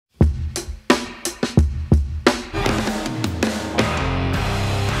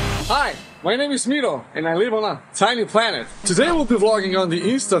My name is Miro and I live on a tiny planet. Today we'll be vlogging on the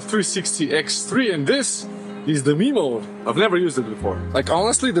Insta360 X3 and this is the me mode. I've never used it before. Like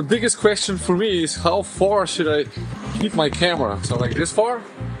honestly, the biggest question for me is how far should I keep my camera? So like this far?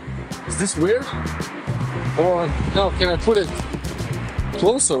 Is this weird? Or no, can I put it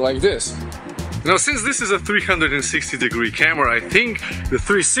closer like this? Now, since this is a 360-degree camera, I think the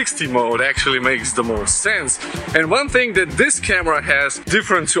 360 mode actually makes the most sense. And one thing that this camera has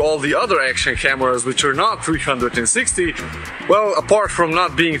different to all the other action cameras which are not 360, well, apart from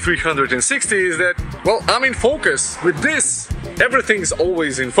not being 360, is that, well, I'm in focus. With this, everything's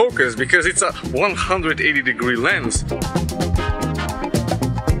always in focus because it's a 180-degree lens.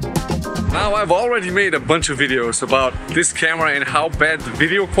 Now, I've already made a bunch of videos about this camera and how bad the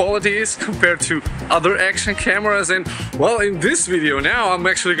video quality is compared to other action cameras, and well, in this video now I'm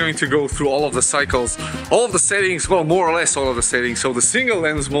actually going to go through all of the cycles, all of the settings, well, more or less all of the settings. So the single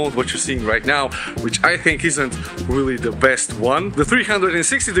lens mode, what you're seeing right now, which I think isn't really the best one, the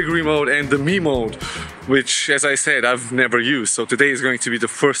 360-degree mode, and the me mode, which, as I said, I've never used. So today is going to be the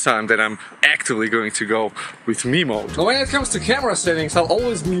first time that I'm actively going to go with me mode. Now, when it comes to camera settings, I'll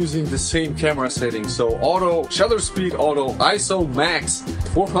always be using the same camera settings. So auto shutter speed, auto ISO max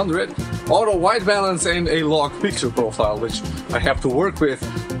 400, auto white balance, and a log picture profile, which I have to work with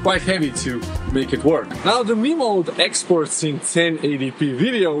quite heavy to make it work. Now, the me mode exports in 1080p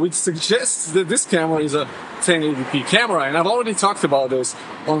video, which suggests that this camera is a 1080p camera, and I've already talked about this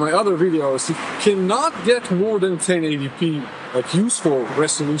on my other videos. You cannot get more than 1080p like useful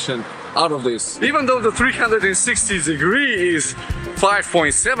resolution out of this. Even though the 360 degree is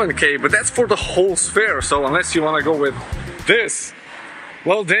 5.7K, but that's for the whole sphere. So unless you want to go with this,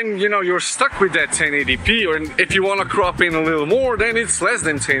 well, then, you know, you're stuck with that 1080p, or if you want to crop in a little more, then it's less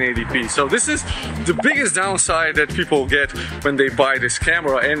than 1080p. So this is the biggest downside that people get when they buy this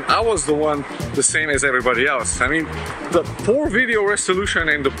camera, and I was the same as everybody else. I mean, the poor video resolution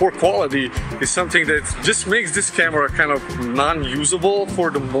and the poor quality is something that just makes this camera kind of non-usable for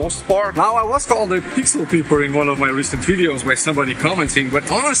the most part. Now, I was called a pixel peeper in one of my recent videos by somebody commenting,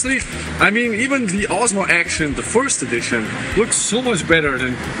 but honestly, I mean, even the OSMO Action, the first edition, looks so much better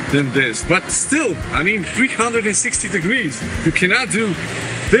than this. But still, I mean, 360 degrees. You cannot do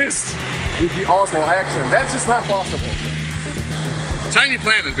this with the OSMO Action. That's just not possible. Tiny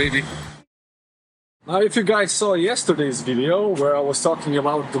planet, baby. Now, if you guys saw yesterday's video where I was talking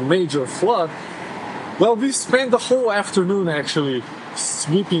about the major flood, well, we spent the whole afternoon actually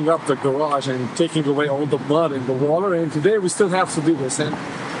sweeping up the garage and taking away all the mud and the water, and today we still have to do this. And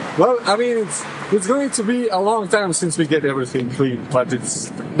well, I mean, it's going to be a long time since we get everything clean, but it's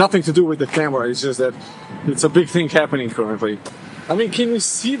nothing to do with the camera. It's just that it's a big thing happening currently. I mean, can you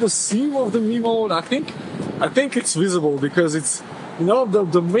see the seam of the me mode? I think it's visible because it's, you know,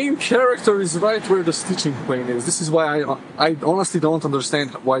 the main character is right where the stitching plane is. This is why I honestly don't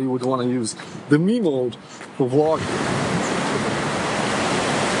understand why you would want to use the me mode for vlogging.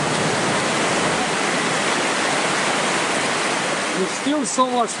 There's still so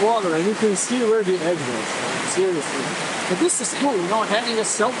much water, and you can see where the edge was. Seriously. But this is cool, you know, having a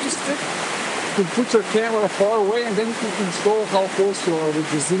selfie stick. You can put your camera far away, and then you can control how close you are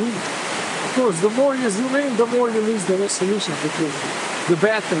with the zoom. Of course, the more you zoom in, the more you lose the resolution, which is the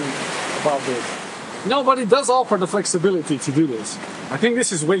bad thing about this. No, but it does offer the flexibility to do this. I think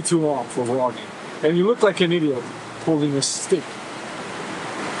this is way too long for vlogging. And you look like an idiot holding a stick.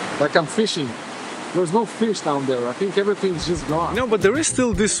 Like I'm fishing. There's no fish down there. I think everything's just gone. No, but there is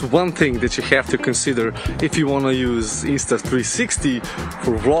still this one thing that you have to consider if you want to use Insta360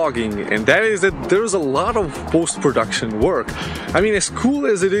 for vlogging, and that is that there's a lot of post-production work. I mean, as cool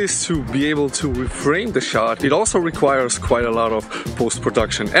as it is to be able to reframe the shot, it also requires quite a lot of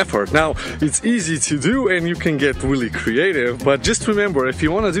post-production effort. Now, it's easy to do and you can get really creative, but just remember, if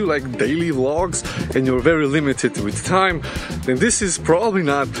you want to do like daily vlogs and you're very limited with time, then this is probably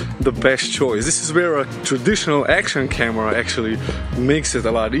not the best choice. This is where a traditional action camera actually makes it a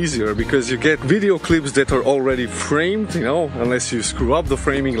lot easier, because you get video clips that are already framed, you know, unless you screw up the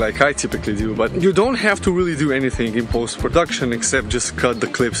framing like I typically do, but you don't have to really do anything in post-production except just cut the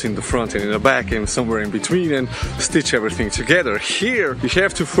clips in the front and in the back and somewhere in between and stitch everything together. Here, you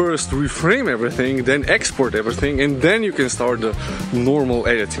have to first reframe everything, then export everything, and then you can start the normal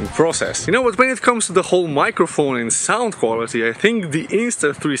editing process. You know, but when it comes to the whole microphone and sound quality, I think the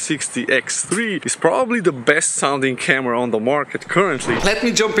Insta360 X3 is is probably the best sounding camera on the market currently. Let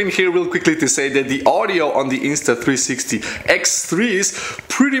me jump in here real quickly to say that the audio on the Insta360 X3 is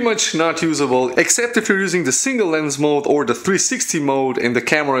pretty much not usable, except if you're using the single lens mode or the 360 mode and the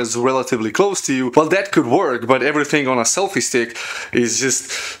camera is relatively close to you. Well, that could work, but everything on a selfie stick is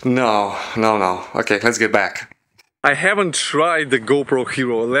just no. Okay, let's get back. I haven't tried the GoPro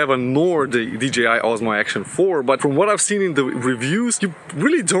Hero 11 nor the DJI Osmo Action 4, but from what I've seen in the reviews, you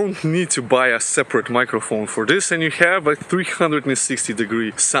really don't need to buy a separate microphone for this, and you have a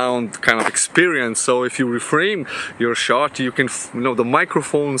 360-degree sound kind of experience. So if you reframe your shot, you can, the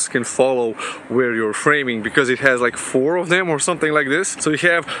microphones can follow where you're framing, because it has like 4 of them or something like this. So you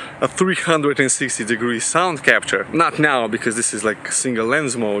have a 360-degree sound capture. Not now, because this is like single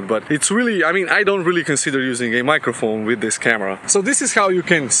lens mode, but it's really, I mean, I don't really consider using a microphone with this camera. So this is how you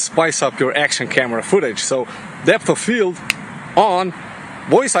can spice up your action camera footage. So depth of field on,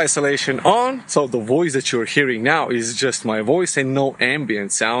 voice isolation on, so the voice that you're hearing now is just my voice and no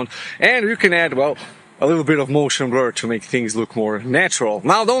ambient sound, and you can add, well, a little bit of motion blur to make things look more natural.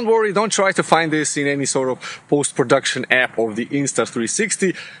 Now don't worry, don't try to find this in any sort of post-production app of the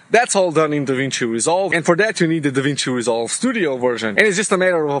Insta360. That's all done in Davinci Resolve, and for that you need the Davinci Resolve Studio version. And it's just a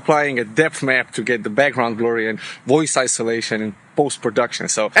matter of applying a depth map to get the background blurry and voice isolation and post-production.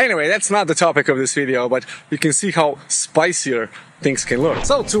 So anyway, that's not the topic of this video, but you can see how spicier things can look.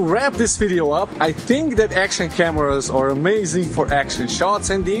 So to wrap this video up, I think that action cameras are amazing for action shots,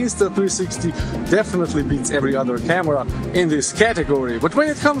 and the Insta360 definitely beats every other camera in this category. But when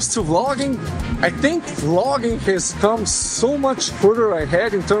it comes to vlogging, I think vlogging has come so much further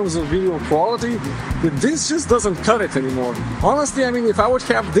ahead in terms of video quality that this just doesn't cut it anymore. Honestly, I mean, if I would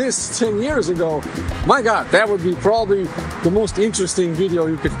have this 10 years ago, my god, that would be probably the most interesting video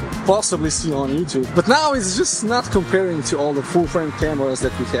you could possibly see on YouTube. But now it's just not comparing to all the full-frame cameras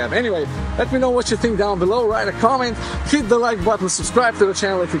that we have. Anyway, let me know what you think down below, write a comment, hit the like button, subscribe to the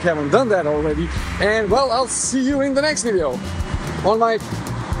channel if you haven't done that already, and well, I'll see you in the next video on my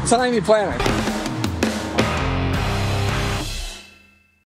tiny planet.